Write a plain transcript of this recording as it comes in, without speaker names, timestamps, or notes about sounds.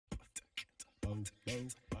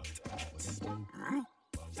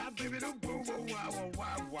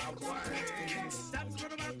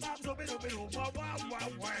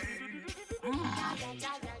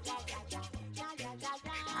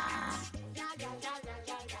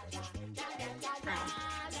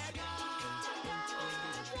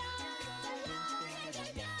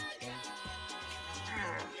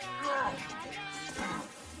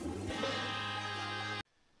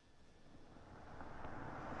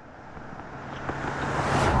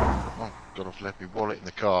I've left my wallet in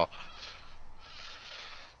the car.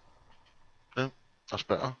 No, that's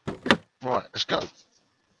better. Right, let's go.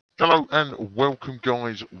 Hello and welcome,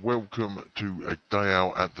 guys. Welcome to a day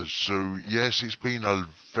out at the zoo. Yes, it's been a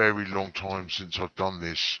very long time since I've done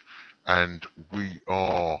this, and we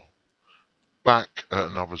are back at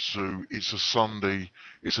another zoo. It's a Sunday.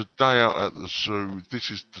 It's a day out at the zoo. This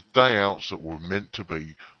is the day outs that were meant to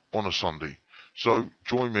be on a Sunday. So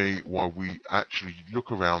join me while we actually look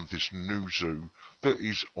around this new zoo that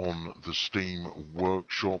is on the Steam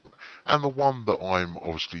Workshop and the one that I'm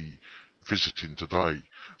obviously visiting today.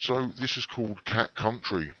 So this is called Cat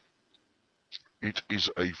Country. It is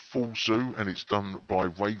a full zoo and it's done by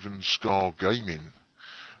Raven Scar Gaming.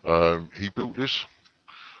 He built this,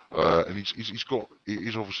 and he's got, it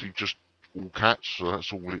is obviously just all cats, so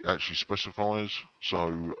that's all it actually specifies.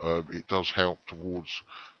 So it does help towards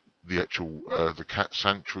the actual the cat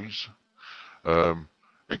sanctuaries.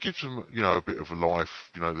 It gives them, you know, a bit of a life,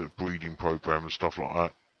 you know, the breeding program and stuff like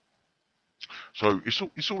that. So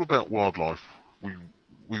it's all about wildlife.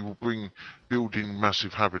 We will building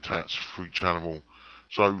massive habitats for each animal.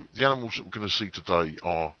 So the animals that we're going to see today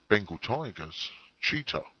are Bengal tigers,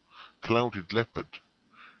 cheetah, clouded leopard,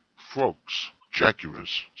 frogs,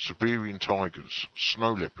 jaguars, Siberian tigers,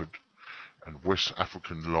 snow leopard, and West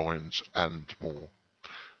African lions, and more.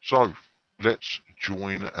 So let's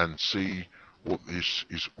join and see what this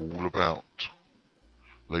is all about.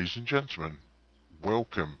 Ladies and gentlemen,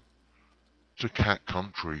 welcome to Cat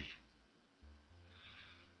Country.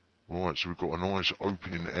 Right, so we've got a nice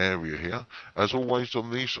opening area here. As always on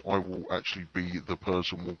this, I will actually be the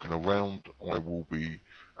person walking around. I will be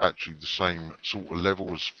actually the same sort of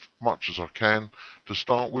level as much as I can to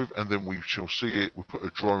start with, and then we shall see it. We'll put a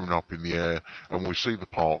drone up in the air and we'll see the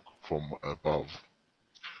park from above.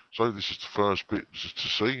 So this is the first bit to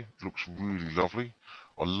see. It looks really lovely.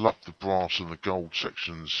 I love the brass and the gold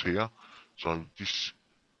sections here. So this,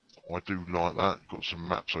 I do like that. Got some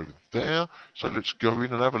maps over there. So let's go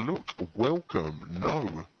in and have a look. Welcome.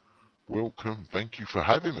 No. Welcome. Thank you for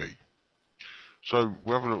having me. So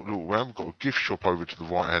we're having a look around. We've got a gift shop over to the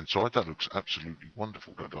right hand side. That looks absolutely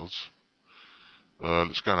wonderful, that does.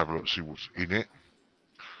 Let's go and have a look and see what's in it.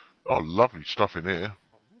 Oh, lovely stuff in here.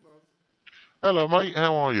 Hello, mate.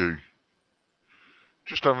 How are you?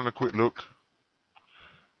 Just having a quick look.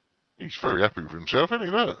 He's very happy with himself, isn't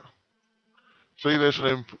he, that? See, there's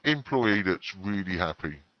an employee that's really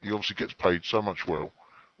happy. He obviously gets paid so much well,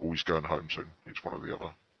 or he's going home soon. It's one or the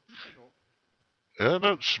other. Yeah,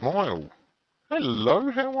 don't smile.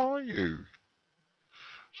 Hello, how are you?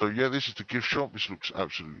 So yeah, this is the gift shop. This looks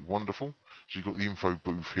absolutely wonderful. So you've got the info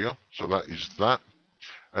booth here. So that is that.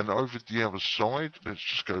 And over the other side, let's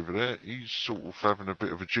just go over there. He's sort of having a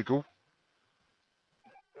bit of a jiggle.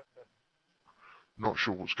 Not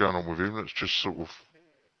sure what's going on with him. Let's just sort of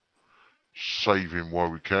save him while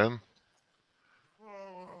we can.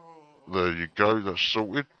 There you go. That's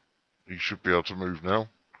sorted. He should be able to move now.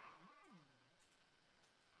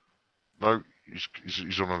 No,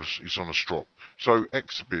 he's on a strop. So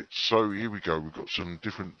exhibits. So here we go. We've got some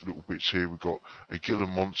different little bits here. We've got a Gila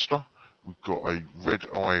monster. We've got a red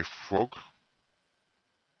eye frog.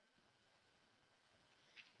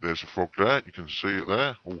 There's a frog there. You can see it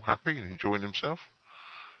there, all happy and enjoying himself.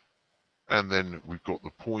 And then we've got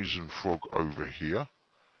the poison frog over here.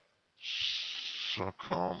 So I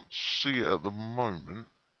can't see it at the moment.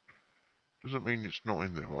 Doesn't mean it's not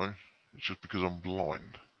in there, though. It's just because I'm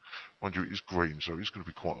blind. Mind you, it is green, so it's going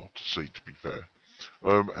to be quite hard to see, to be fair.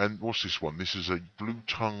 And what's this one? This is a blue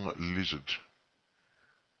tongue lizard.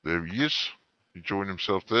 There he is, enjoying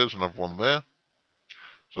himself. There's another one there.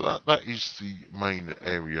 So that is the main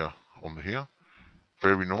area on here.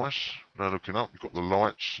 Very nice. Now looking up, you've got the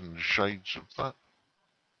lights and the shades of that.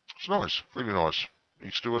 It's nice, really nice. He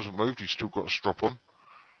still hasn't moved. He's still got a strap on.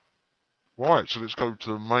 Right, so let's go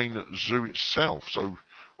to the main zoo itself. So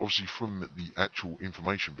obviously from the actual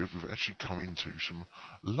information bit, we've actually come into some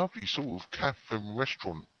lovely sort of cafe and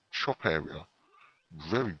restaurant shop area.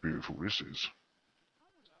 Very beautiful this is.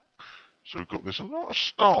 So we've got, there's a lot of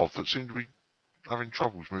staff that seem to be having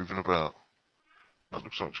troubles moving about. That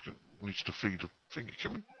looks like it needs to feed a thing.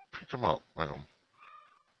 Can we pick them up? Hang on.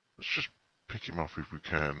 Let's just pick him up if we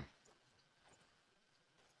can.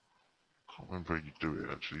 Can't remember how you do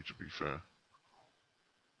it actually, to be fair.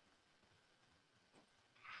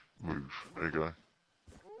 Move. There you go.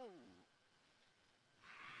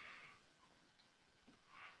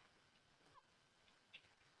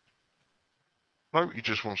 No, he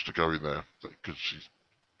just wants to go in there because he's.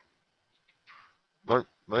 No,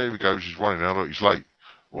 there he goes. He's running out. Look, he's late.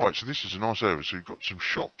 Right, so this is a nice area. So you've got some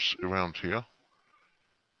shops around here.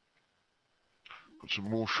 Got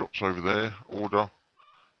some more shops over there. Order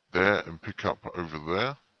there and pick up over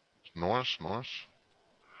there. Nice, nice.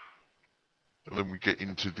 And then we get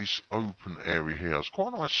into this open area here. It's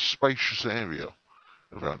quite a nice spacious area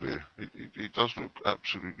around here. It does look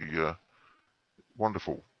absolutely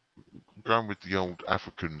wonderful. Going with the old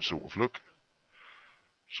African sort of look.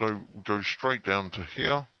 So we go straight down to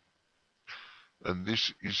here. And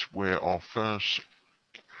this is where our first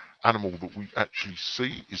animal that we actually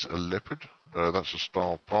see is a leopard. That's a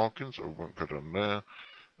star parking, so we won't go down there.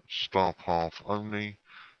 Star path only.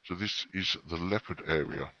 So this is the leopard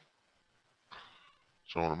area.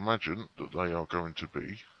 So I imagine that they are going to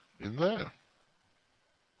be in there.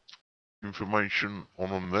 Information on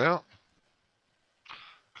them there.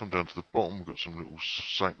 Come down to the bottom, we've got some little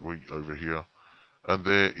sanctuary over here. And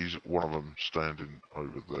there is one of them standing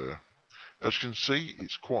over there. As you can see,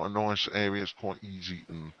 it's quite a nice area. It's quite easy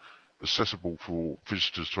and accessible for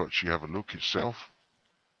visitors to actually have a look itself.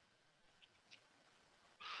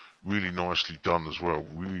 Really nicely done as well.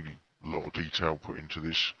 Really a lot of detail put into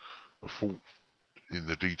this. A thought in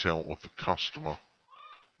the detail of the customer.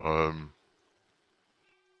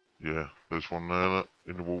 Yeah, there's one there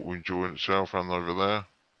in the water enjoying itself, and over there.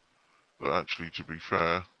 But actually, to be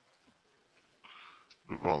fair,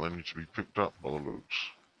 look like they need to be picked up by the looks.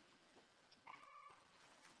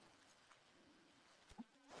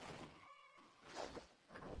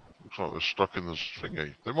 Looks like they're stuck in this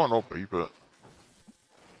thingy. They might not be, but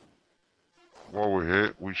while we're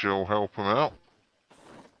here, we shall help them out.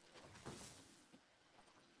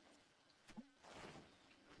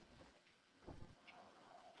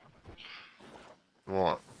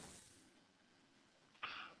 Right.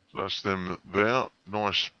 That's them there.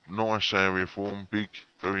 Nice area for them. Big,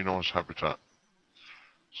 very nice habitat.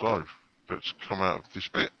 So, let's come out of this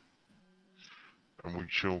bit. And we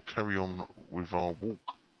shall carry on with our walk.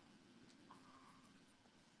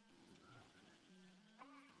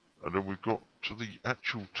 And then we've got to the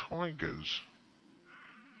actual tigers.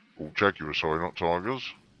 Or jaguars, sorry, not tigers.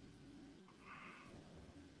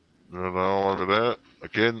 There they are over there.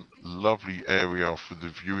 Again, lovely area for the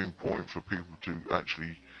viewing point for people to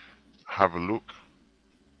actually have a look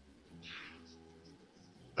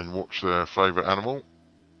and watch their favourite animal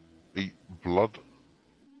eat blood.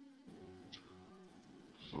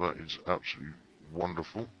 So that is absolutely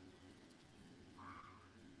wonderful,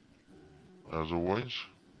 as always.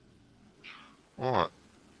 Right,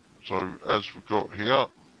 so as we've got here,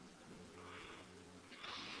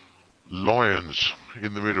 lions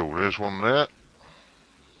in the middle. There's one there.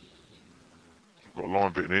 Got a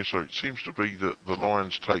lion bit in here, so it seems to be that the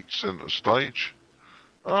lions take centre stage.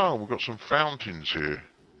 Ah, we've got some fountains here.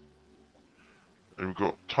 And we've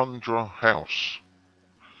got Tundra House.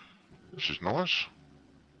 This is nice.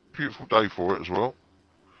 Beautiful day for it as well.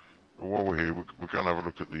 But while we're here, we're going to have a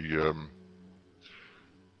look at the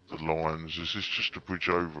lions. Is this just a bridge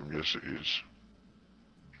over them? Yes, it is.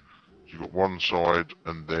 You've got one side,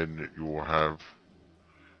 and then you'll have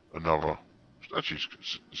another. Actually,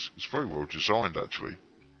 it's very well designed, actually.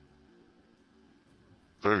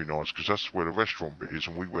 Very nice, because that's where the restaurant bit is,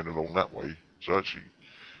 and we went along that way. So actually,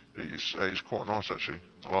 it's quite nice, actually.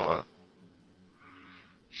 I like that.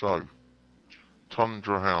 So,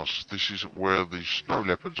 Tundra House. This is where the snow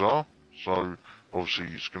leopards are. So, obviously,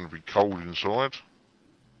 it's going to be cold inside.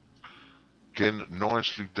 Again,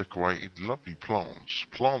 nicely decorated, lovely plants.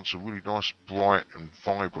 Plants are really nice, bright and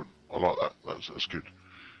vibrant. I like that. That's good.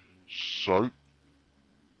 So,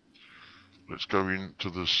 let's go into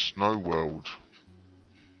the snow world.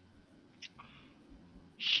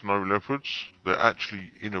 Snow leopards, they're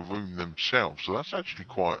actually in a room themselves, so that's actually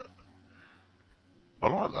quite. I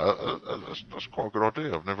like that. That's quite a good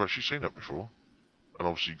idea. I've never actually seen that before. And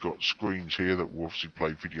obviously, you've got screens here that will obviously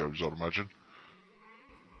play videos, I'd imagine.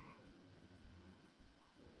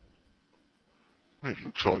 It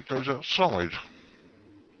looks like it goes outside.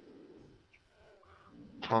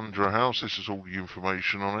 Tundra House, this is all the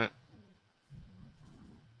information on it.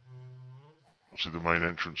 Obviously the main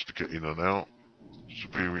entrance to get in and out.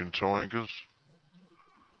 Siberian tigers.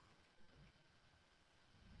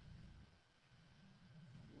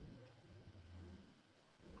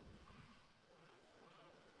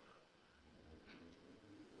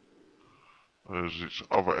 There's this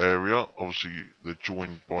other area. Obviously, they're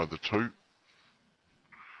joined by the two.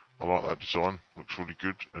 I like that design. Looks really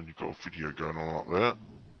good. And you've got a video going on up there.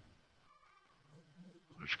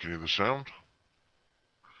 As you can hear the sound.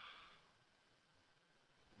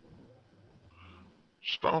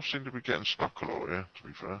 Staff seem to be getting stuck a lot here, to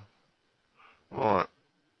be fair. Right.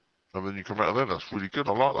 And then you come out of there. That's really good.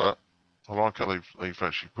 I like that. I like how they've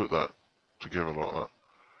actually put that together like that.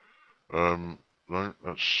 No,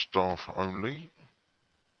 that's staff only.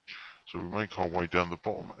 So we make our way down the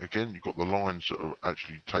bottom. Again, you've got the lines that are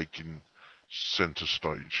actually taking centre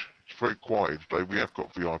stage. It's very quiet today. We have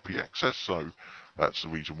got VIP access, so that's the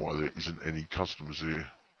reason why there isn't any customers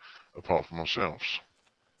here apart from ourselves.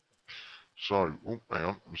 So, oh, hang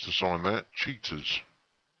on, there's the sign there. Cheetahs.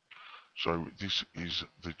 So this is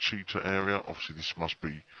the cheetah area. Obviously, this must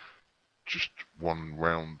be just one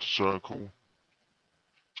round circle.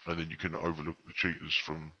 And then you can overlook the cheetahs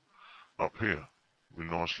from up here. Really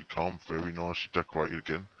nicely calm, very nicely decorated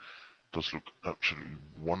again. Does look absolutely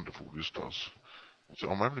wonderful, this does. So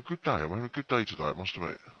I'm having a good day. I'm having a good day today, I must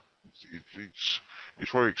admit. It's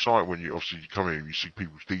very exciting when you obviously you come in and you see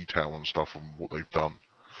people's detail and stuff and what they've done.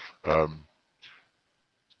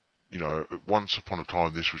 You know, once upon a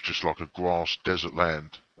time this was just like a grass desert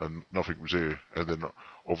land and nothing was here. And then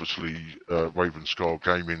obviously Ravenscar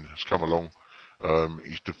Gaming has come along.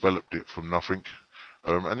 He's developed it from nothing.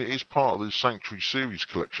 And it is part of the Sanctuary series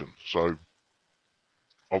collection. So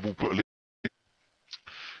I will put a link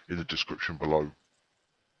in the description below.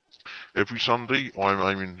 Every Sunday, I'm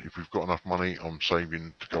aiming, if we've got enough money, I'm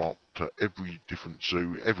saving to go up to every different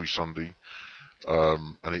zoo every Sunday.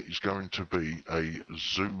 And it is going to be a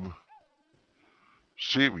zoo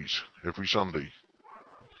series every Sunday.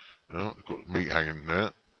 You know, we've got meat hanging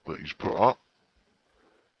there that he's put up.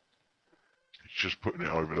 He's just putting it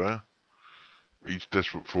over there. He's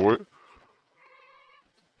desperate for it.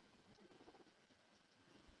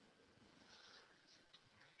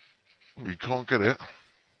 We can't get it.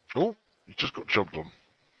 Oh, he just got jumped on.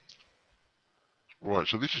 Right,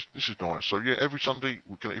 so this is nice. So yeah, every Sunday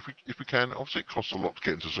we can, if we can. Obviously, it costs a lot to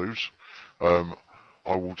get into zoos.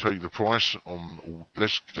 I will tell you the price on.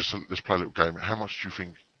 Let's play a little game. How much do you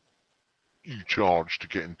think you charge to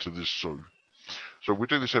get into this zoo? So we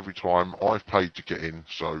do this every time. I've paid to get in,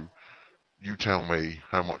 so you tell me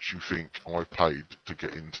how much you think I've paid to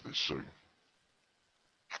get into this zoo,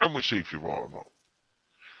 and we'll see if you're right or not.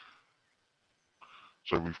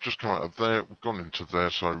 So we've just come out of there. We've gone into there,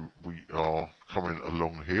 so we are coming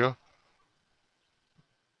along here.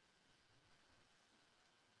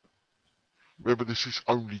 Remember, this is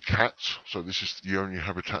only cats, so this is the only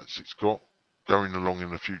habitats it's got. Going along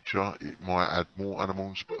in the future, it might add more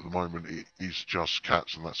animals, but at the moment it is just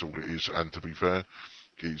cats, and that's all it is. And to be fair,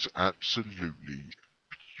 it's absolutely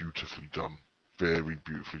beautifully done. Very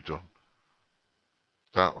beautifully done.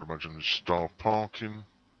 That, I'd imagine, is staff parking.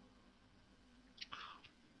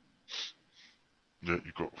 Yeah,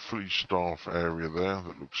 you've got a fully staff area there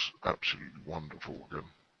that looks absolutely wonderful again.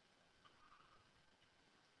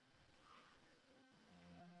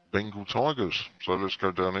 Bengal tigers. So let's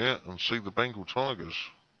go down here and see the Bengal tigers.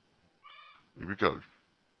 Here we go.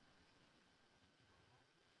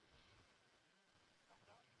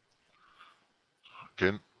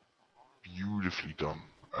 Again, beautifully done.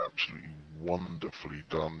 Absolutely wonderfully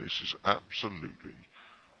done. This is absolutely...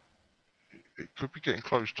 It could be getting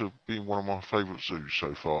close to being one of my favourite zoos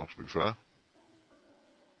so far, to be fair.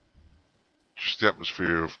 Just the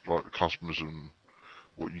atmosphere of like the customers and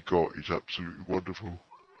what you got is absolutely wonderful.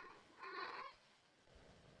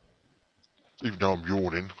 Even though I'm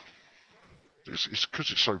yawning, it's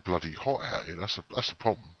because it's so bloody hot out here. That's the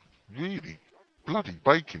problem. Really bloody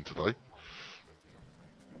baking today.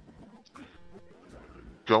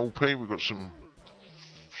 Golpy, we've got some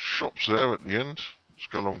shops there at the end. Let's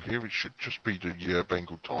go along here. It should just be the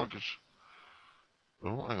Bengal tigers.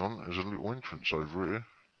 Oh, hang on. There's a little entrance over here.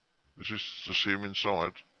 Is this to see them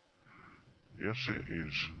inside? Yes, it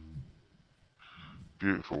is.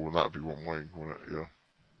 Beautiful, and that'd be one way, wouldn't it? Yeah.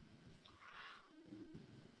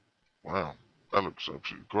 Wow, that looks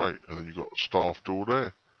absolutely great. And then you've got a staff door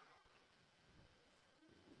there.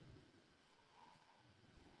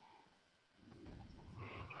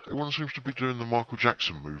 Everyone seems to be doing the Michael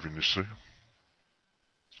Jackson move in this scene.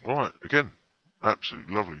 Right, again,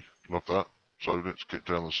 absolutely lovely. Love that. So let's get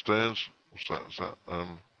down the stairs. What's that? Is that,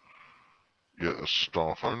 yeah, that's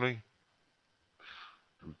staff only.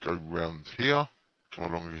 We go round here. Come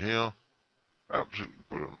along here. Absolutely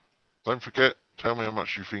brilliant. Don't forget, tell me how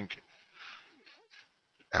much you think,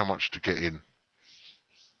 how much to get in.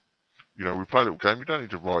 You know, we play a little game. You don't need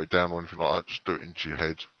to write it down or anything like that. Just do it into your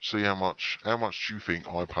head. See how much do you think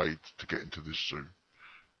I paid to get into this zoo?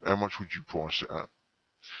 How much would you price it at?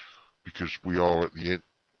 Because we are at the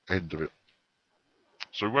end of it.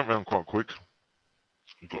 So we went round quite quick.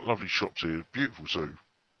 We've got lovely shops here. Beautiful zoo.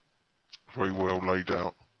 Very well laid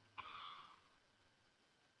out.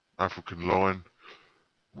 African lion.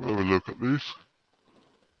 We'll have a look at this.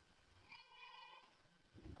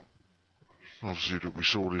 Obviously that we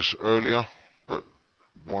saw this earlier, but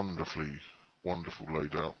wonderful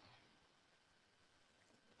laid out.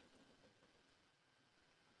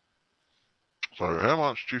 So how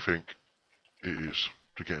much do you think it is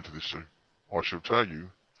to get into this zoo? I shall tell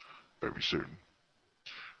you very soon.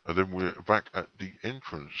 And then we're back at the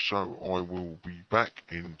entrance, so I will be back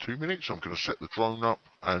in 2 minutes. I'm going to set the drone up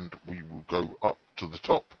and we will go up to the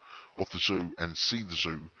top of the zoo and see the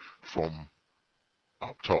zoo from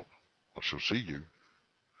up top. I shall see you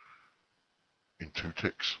in 2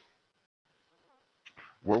 ticks.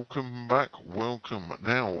 Welcome back, welcome.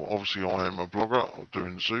 Now, obviously I am a blogger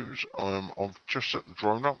doing zoos. I've just set the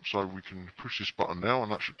drone up so we can push this button now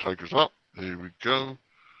and that should take us up. Here we go.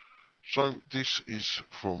 So this is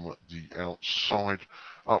from the outside,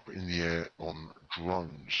 up in the air on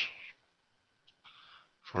drones.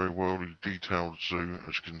 Very well detailed zoo,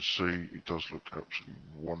 as you can see. It does look absolutely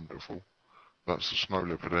wonderful. That's the snow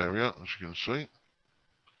leopard area, as you can see.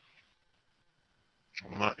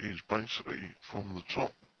 And that is basically from the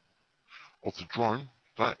top of the drone.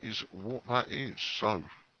 That is what that is. So,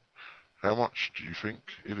 how much do you think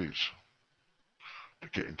it is to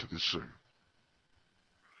get into this zoo?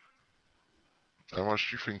 How much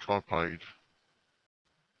do you think I paid?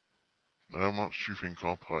 How much do you think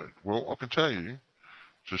I paid? Well, I can tell you,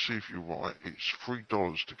 to see if you're right, it's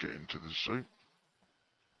 $3 to get into the zoo.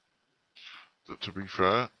 That, to be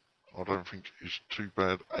fair, I don't think it's too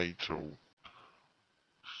bad at all.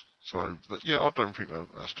 So, yeah, I don't think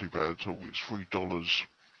that's too bad at all. It's $3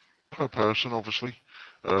 per person, obviously.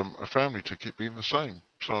 A family ticket being the same.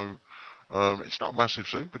 So, it's not a massive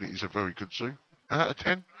zoo, but it is a very good zoo. Out of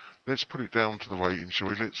 10, let's put it down to the rating, shall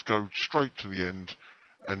we? Let's go straight to the end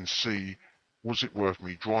and see, was it worth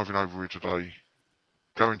me driving over here today,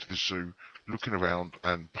 going to the zoo, looking around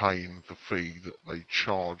and paying the fee that they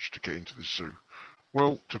charge to get into the zoo?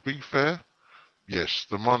 Well, to be fair, yes,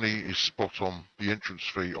 the money is spot on. The entrance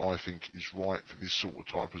fee, I think, is right for this sort of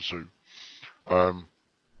type of zoo.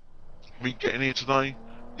 Me getting here today,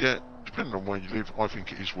 yeah, depending on where you live, I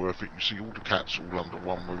think it is worth it. You see all the cats all under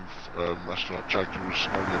one roof. That's like jaguars,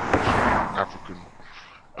 snow leopards, African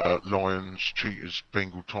lions, cheetahs,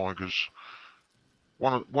 Bengal tigers.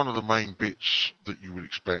 One of the main bits that you would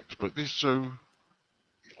expect. But this zoo,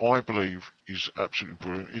 I believe, is absolutely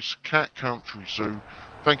brilliant. It's Cat Country Zoo.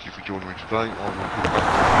 Thank you for joining me today. I will be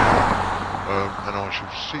back and I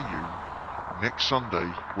shall see you next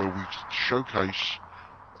Sunday where we showcase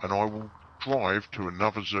and I will drive to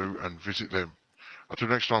another zoo and visit them. Until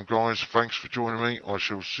next time, guys, thanks for joining me. I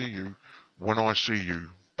shall see you when I see you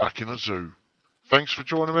back in a zoo. Thanks for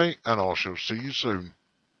joining me, and I shall see you soon.